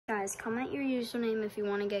Guys, comment your username if you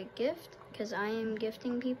want to get a gift, because I am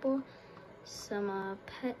gifting people some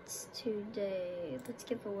pets today. Let's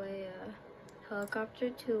give away a helicopter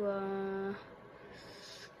to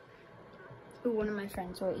one of my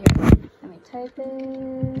friends right here. Let me type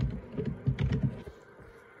it.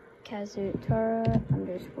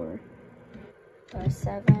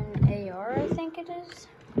 Kazutara_7AR, I think it is.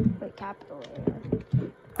 Wait, capital AR.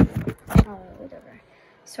 Oh, whatever.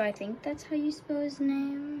 So I think that's how you spell his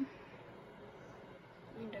name.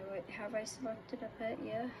 And wait, have I selected a pet?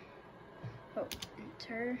 Yeah. Oh,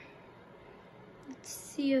 enter. Let's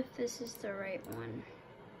see if this is the right one.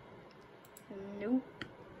 Nope.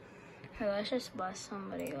 Okay, let's just bless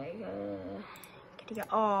somebody like Kitty Cat.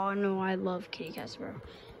 Oh no, I love Kitty Casper.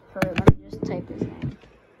 Alright, let me just type his name.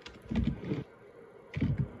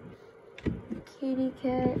 Kitty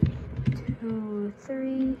Cat 2,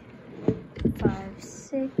 3, 5,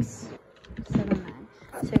 6, 7, 9.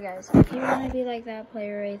 So guys, if you want to be like that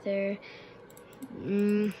player right there,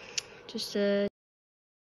 just